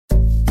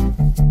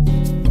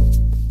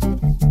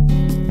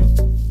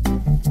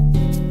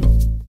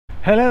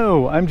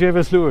Hello, I'm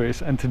Jervis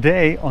Lewis, and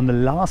today, on the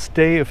last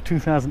day of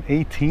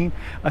 2018,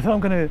 I thought I'm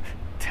going to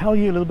tell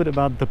you a little bit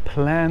about the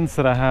plans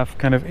that I have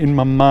kind of in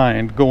my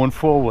mind going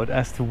forward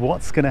as to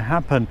what's going to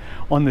happen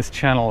on this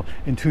channel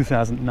in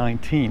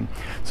 2019.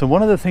 So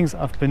one of the things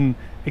I've been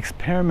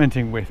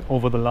experimenting with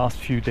over the last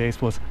few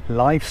days was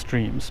live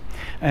streams,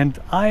 and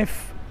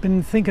I've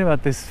been thinking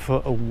about this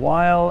for a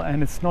while,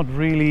 and it's not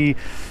really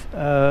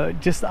I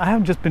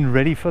haven't just been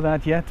ready for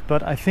that yet,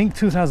 but I think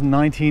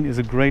 2019 is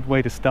a great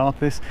way to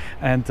start this,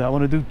 and I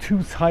want to do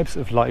two types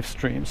of live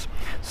streams.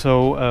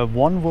 So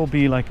one will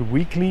be like a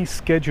weekly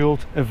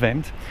scheduled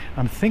event.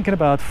 I'm thinking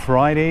about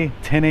Friday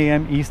 10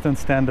 a.m. Eastern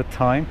Standard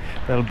Time.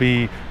 That'll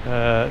be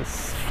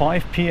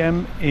 5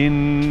 p.m.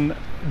 in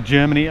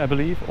Germany, I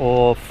believe,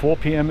 or 4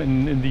 p.m.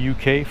 in the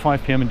UK,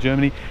 5 p.m. in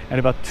Germany, and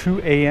about 2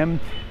 a.m.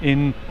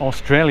 in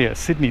Australia,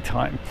 Sydney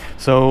time.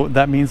 So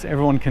that means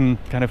everyone can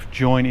kind of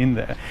join in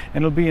there.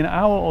 And it'll be an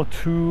hour or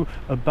two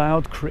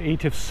about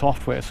creative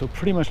software. So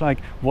pretty much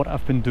like what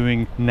I've been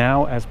doing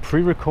now as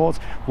pre-records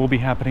will be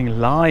happening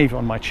live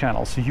on my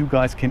channel. So you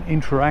guys can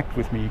interact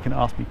with me. You can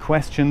ask me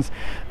questions,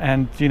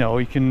 and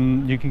you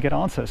can get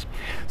answers.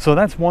 So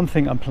that's one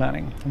thing I'm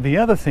planning. The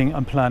other thing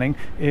I'm planning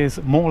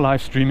is more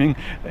live streaming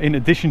in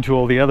addition to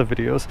all the other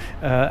videos,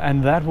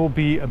 and that will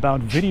be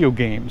about video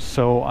games.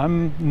 So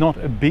I'm not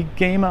a big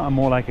gamer, I'm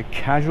more like a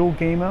casual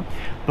gamer,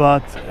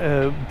 but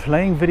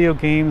playing video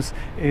games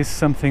is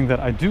something that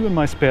I do in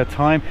my spare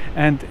time,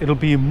 and it'll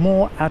be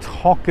more ad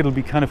hoc, it'll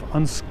be kind of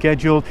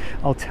unscheduled.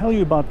 I'll tell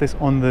you about this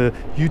on the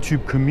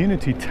YouTube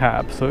community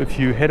tab. So if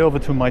you head over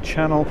to my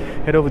channel,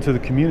 head over to the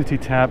community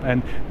tab,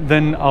 and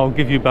then I'll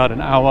give you about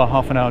an hour,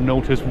 half an hour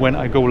notice when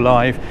I go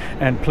live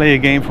and play a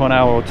game for an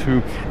hour or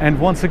two. And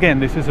once again,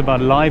 this is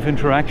about live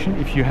interaction.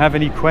 If you have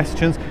any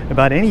questions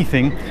about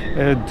anything,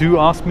 do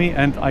ask me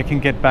and I can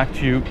get back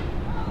to you.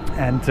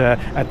 And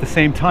at the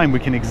same time, we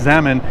can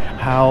examine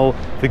how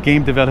the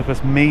game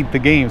developers made the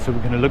game. So we're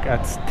going to look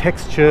at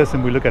textures,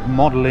 and we look at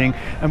modeling,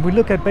 and we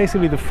look at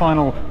basically the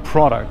final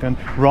product. And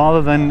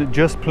rather than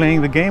just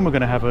playing the game, we're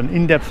going to have an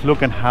in-depth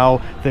look at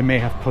how they may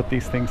have put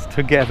these things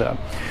together.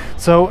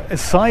 So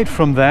aside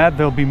from that,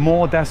 there'll be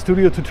more DAZ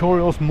Studio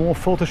tutorials, more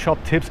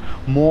Photoshop tips,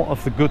 more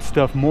of the good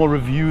stuff, more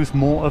reviews,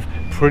 more of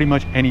pretty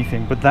much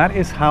anything. But that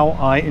is how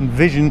I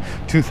envision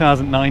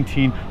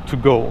 2019 to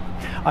go.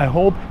 I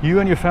hope you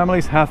and your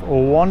families have a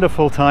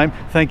wonderful time.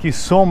 Thank you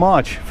so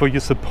much for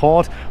your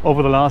support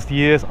over the last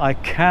years. I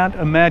can't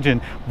imagine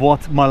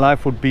what my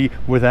life would be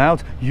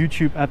without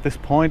YouTube at this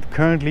point.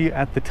 Currently,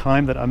 at the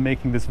time that I'm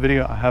making this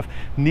video, I have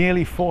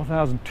nearly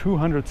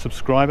 4,200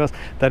 subscribers.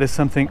 That is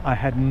something I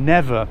had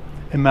never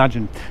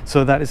imagined.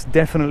 So that is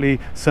definitely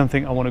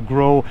something I want to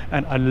grow,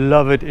 and I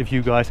love it if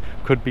you guys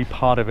could be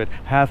part of it.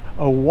 Have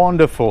a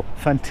wonderful,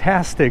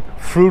 fantastic,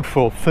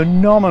 fruitful,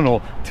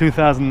 phenomenal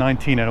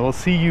 2019, and I will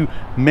see you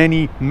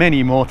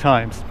many more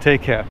times.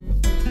 Take care.